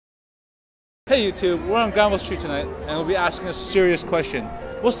Hey YouTube, we're on Granville Street tonight and we'll be asking a serious question.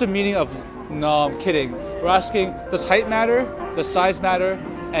 What's the meaning of, no, I'm kidding. We're asking, does height matter, does size matter,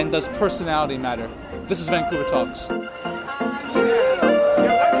 and does personality matter? This is Vancouver Talks.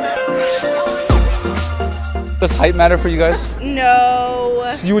 Does height matter for you guys?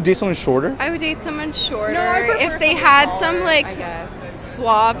 No. So you would date someone shorter? I would date someone shorter if they had some like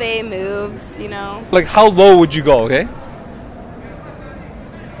suave moves, you know. Like how low would you go, okay?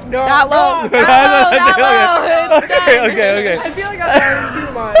 No, That low. Okay. I feel like I'm already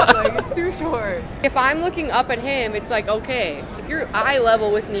too much. Like, it's too short. If I'm looking up at him, it's like, okay. If you're eye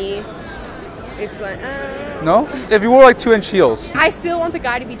level with me, it's like, No? If you wore like 2-inch heels? I still want the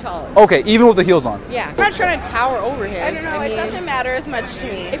guy to be taller. Okay, even with the heels on? Yeah. I'm not trying to tower over him. I don't know, it doesn't matter as much to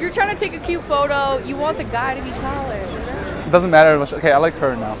me. If you're trying to take a cute photo, you want the guy to be taller. You know? It doesn't matter much. Okay, I like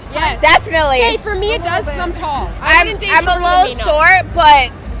her now. Yes. Definitely. Hey, for me it does because I'm tall. I'm a little short,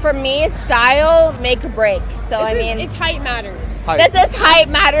 but for me, style make or break. So I mean, if height matters. this is height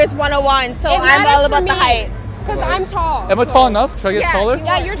matters 101. So I'm all about the height. Because I'm tall. Am I tall enough? Should I get taller?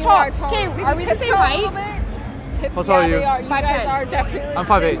 Yeah, you're tall. Okay, are we the same height? How tall are you? You guys are definitely. I'm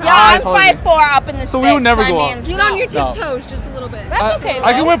 5'8". Yeah, I'm 5'4" up in the So we would never go up. Get on your tiptoes just a little bit. That's okay though.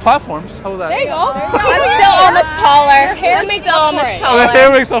 I can wear platforms. How about that? There you go. I'm still almost taller. Your hair I'm makes still up for almost it. Oh, the taller. hair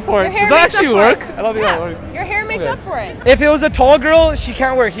makes up for it. Your hair Does that makes up actually for work? it. I don't think that works. Your hair makes Okay. up for it. If it was a tall girl, she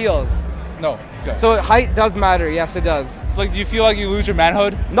can't wear heels. No. Okay. So height does matter. Yes, it does. So, like, do you feel like you lose your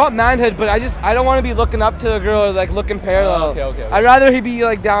manhood? Not manhood, but I don't want to be looking up to a girl or like looking parallel. Okay. I'd rather he be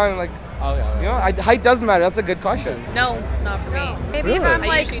like down, like Okay. you know. Height does matter. That's a good question. No, not for me. Maybe if I'm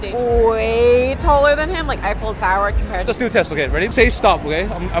like usually date way taller than him, like Eiffel Tower compared to. Let's do a test, okay? Ready? Say stop, okay?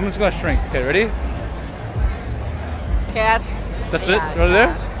 I'm just gonna shrink. Okay, ready? Okay, that's. That's it? Yeah, Right there?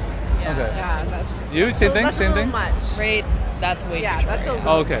 Yeah. Okay. Yeah, that's. You? Same thing? That's Same a little thing? much. Right, that's way Yeah, too short. that's a little.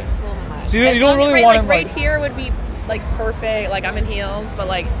 Oh, okay. It's a little much. So you don't really right, want like him right like... here would be like perfect. Like I'm in heels, but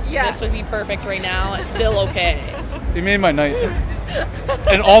like this would be perfect right now. It's still okay. You made my night.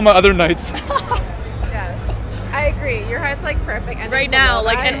 And all my other nights. Yes, I agree. Your height's like perfect. And Right then now, below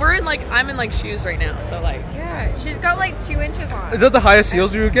like, that- and we're in like I'm in like shoes right now, so like Yeah, she's got like 2 inches on. Is that the highest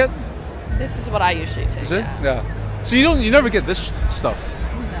heels you would get? this is what I usually take. Is it? Yeah. Yeah. So you never get this stuff?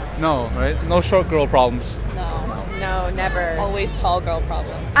 No, right? No short girl problems. No. No, never. Always tall girl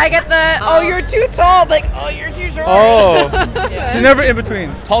problems. I get the oh you're too tall, like oh you're too short. Oh. Yeah. So you're never in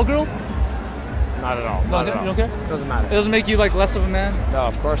between. Tall girl? Not at all. No, Not at you all. don't care? Doesn't It matter. doesn't make you like less of a man? No,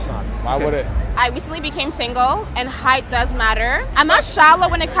 of course not. Why Okay. would it? I recently became single, and height does matter. I'm not shallow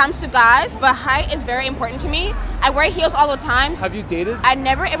when it comes to guys, but height is very important to me. I wear heels all the time. Have you dated? I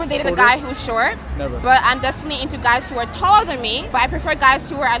never ever dated a Shorter? guy who's short. Never. But I'm definitely into guys who are taller than me. But I prefer guys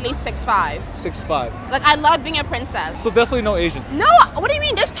who are at least 6'5". 6'5". Like I love being a princess. So definitely no Asian. No, what do you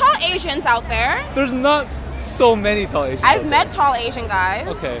mean? There's tall Asians out there. There's not so many tall Asians. I've out met tall Asian guys.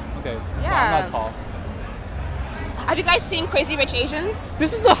 there. Okay. So Yeah. I'm not tall. Have you guys seen Crazy Rich Asians?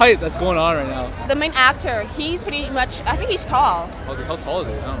 This is the height that's going on right now. The main actor, he's pretty much, I think he's tall. Okay, how tall is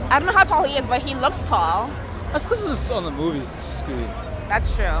it? I don't know. I don't know how tall he is, but he looks tall. That's because it's on the movie screen.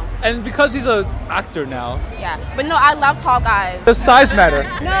 That's true. And because he's an actor now. Yeah. But no, I love tall guys. Does size matter?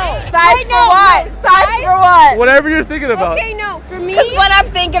 No. Size for what? Size for what? Whatever you're thinking about. Okay, no, for me. Because what I'm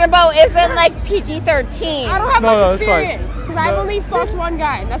thinking about isn't like PG-13. I don't have No, much it's fine. experience because I've No. only fucked one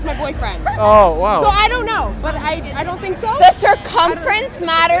guy, and that's my boyfriend. Oh, wow. So I don't know, but I don't think so. The circumference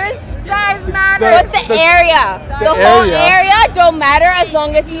matters, Size matters. but the area. The whole area don't matter as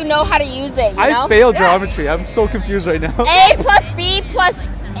long as you know how to use it, you know? I failed geometry. I'm so confused right now. A plus B plus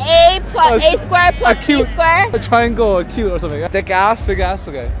A plus A squared plus B squared. A triangle, a cute or something. Thick ass, Big ass,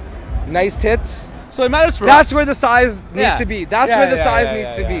 okay. nice tits. So it matters for That's us. where the size needs Yeah. to be. That's Yeah, where the yeah, size yeah, needs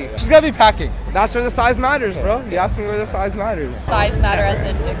yeah, to yeah, be. yeah. She's gotta be packing. That's where the size matters, bro. You asked me where the size matters. Size matter as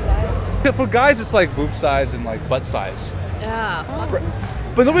in dick size. For guys, it's like boob size and like butt size. Yeah.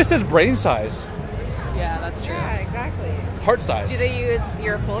 But nobody says brain size. Yeah, that's true. Yeah, exactly. Heart size. Do they use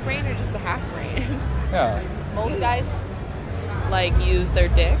your full brain or just the half brain? Yeah. Most guys like use their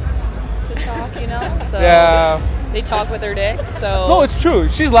dicks to talk, you know. So Yeah. they talk with their dicks. So No, it's true.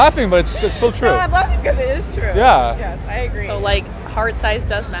 She's laughing, but it's just so true. No, I'm laughing because it is true. Yeah. Yes, I agree. so like heart size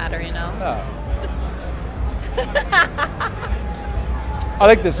does matter, you know. Yeah. I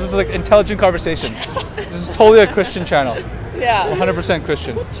like this. This is like intelligent conversation. This is totally a Christian channel. Yeah. 100%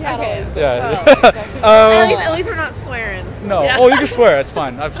 Christian. Channel is this. Yeah. at least we're not swearing. No. Yeah. Oh, you can swear. It's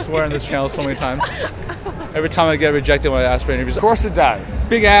fine. I've swear on this channel so many times. Every time I get rejected when I ask for interviews. Of course it does.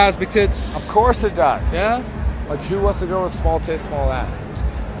 Big ass, big tits. Of course it does. Yeah? Like who wants to go with small tits, small ass?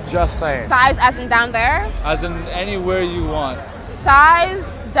 Just saying. Size as in down there? As in anywhere you want.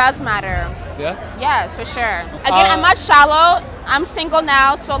 Size does matter. Yeah? Yes, for sure. Again, I'm not shallow. I'm single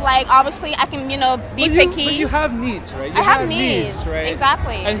now, so like obviously I can, be picky. But you have needs, right? I have needs, right?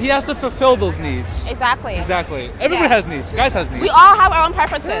 exactly. And he has to fulfill those needs. Exactly. Exactly. Everybody has needs. Guys has needs. We all have our own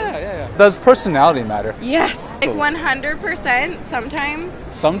preferences. Yeah. Does personality matter? Yes. Like 100% sometimes.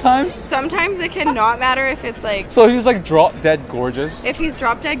 Sometimes? Sometimes it cannot matter if it's like... So he's like drop dead gorgeous? If he's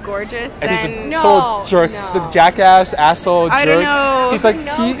drop dead gorgeous, and then... he's a total jerk. No. He's a jackass, asshole, jerk. I don't know. He's like,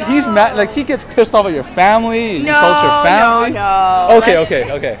 he's mad, like he gets pissed off at your family, he insults your family. No.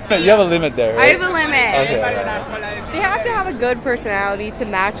 Okay. You have a limit there, right? I have a limit. Okay. They have to have a good personality to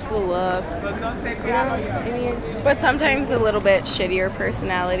match the looks. But sometimes a little bit shittier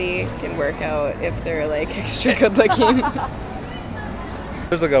personality can work out if they're like extra good looking.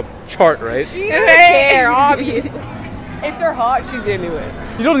 There's like a chart, right? She doesn't care, obviously. If they're hot, she's into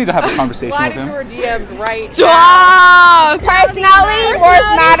it. You don't need to have a conversation Slide with into him. her DMs right Stop! Personality more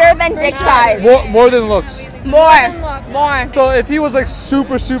matter than dick size. More than looks. More. So if he was like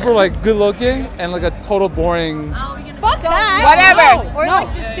super like good looking and like a total boring. Fuck that. Whatever. Or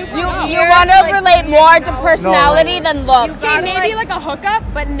like just super You want to relate more to personality than looks. Okay, maybe like a hookup,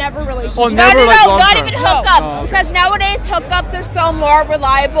 but never relationship. Oh, never like long not term. even hookups. No, okay. Because nowadays hookups are so more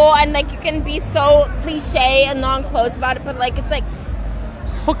reliable and like you can be so cliche and non-close about it, but like it's like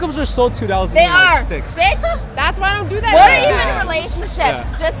Hookups are so 2006. they are. Bitch. That's why I don't do that. What shit. are even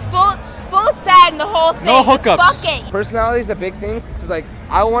relationships? Just full set and the whole thing. No Just hookups. fucking. Personality is a big thing because like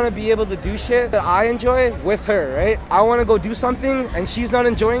I want to be able to do shit that I enjoy with her, right? I want to go do something and she's not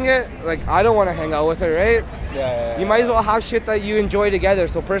enjoying it. Like I don't want to hang out with her, right? Yeah. You might as well have shit that you enjoy together.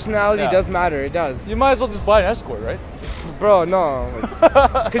 So personality does matter. It does. You might as well just buy an escort, right? Bro, no.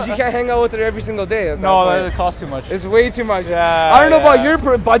 Because you can't hang out with her every single day. at that No, point. that costs too much. It's way too much. Yeah, I don't know yeah. about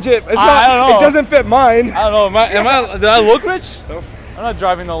your budget. It's I not. don't know. It doesn't fit mine. I don't know. Did I look rich? I'm not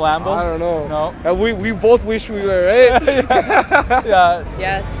driving no Lambo. I don't know. No. And we both wish we were, right? Yeah.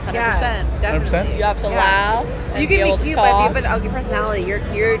 Yes, 100%. Definitely. 100%? You have to laugh and You be can able be to cute, but if you talk. have an ugly personality,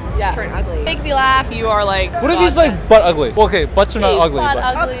 you're just turn ugly. Make me laugh. You are like. What if he's like butt ugly? Well, okay, butts are not ugly. Butt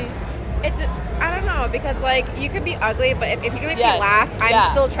But. ugly. I don't know, because like you could be ugly, but if you can make Yes. me laugh, I'm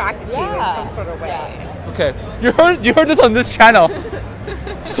Yeah. still attracted to you in Yeah. some sort of way. Yeah. Okay, you heard this on this channel.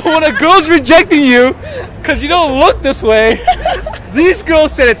 So when a girl's rejecting you because you don't look this way, these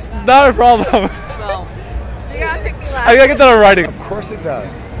girls said it's not a problem. Well, You gotta make me laugh. I gotta get that on writing. Of course it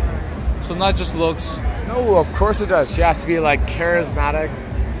does. So not just looks. No, of course it does. She has to be like charismatic,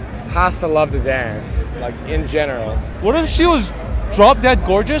 has to love to dance, like in general. What if she was drop dead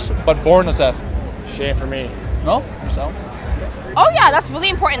gorgeous but born as F? She ain't for me. No? So? Oh yeah, that's really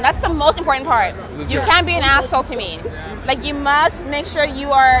important. That's the most important part. You can't be an asshole to me. Like you must make sure you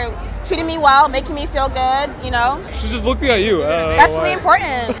are treating me well, making me feel good, She's just looking at you. That's really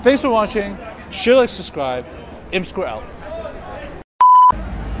important. Thanks for watching. Share, like, subscribe. impsquared out.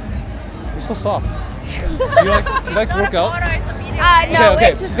 You're so soft. you like to work out? No, Okay,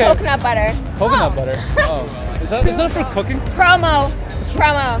 it's just okay. coconut butter. Coconut butter. Oh. Is that for cooking? Promo.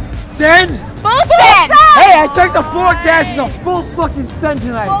 Send. Full send. Hey, I checked the forecast. It's a full fucking send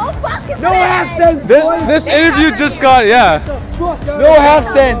tonight. Full fucking No send. half cents. This interview just got, No half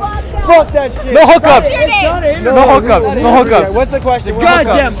cents. Fuck that shit. No hookups. No hookups. No hookups. What's the question?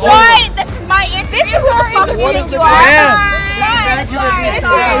 Goddamn. Sorry, this is my interview. Who the fuck do you think you are?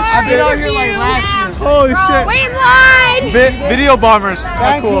 I've been out here like last year. Holy shit. Wait in line. Video bombers.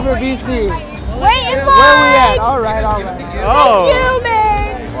 Cool. BC. Wait in line. All right. Oh. You, man.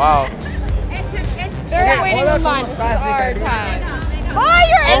 Wow. they're waiting in line. This is our time. Oh,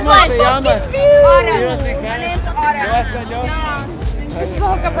 you're in line. Fuck this view. This is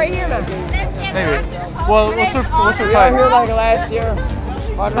a hookup right here, man. Maybe. Well, what's her time? like last year.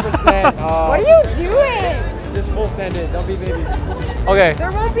 100%. What are you doing? Just full send it. Don't be baby. Okay.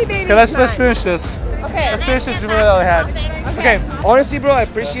 There won't be babies. Okay, let's finish this. Okay. Let's finish this before that we had. Okay. Honestly, bro, I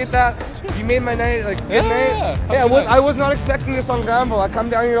appreciate that. You made my night like good night. Yeah, I was not expecting this on Granville. I come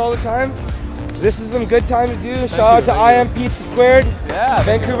down here all the time. This is some good time to do. Shout out to impsquared. Yeah.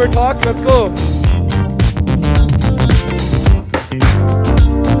 Vancouver Talks. Let's go.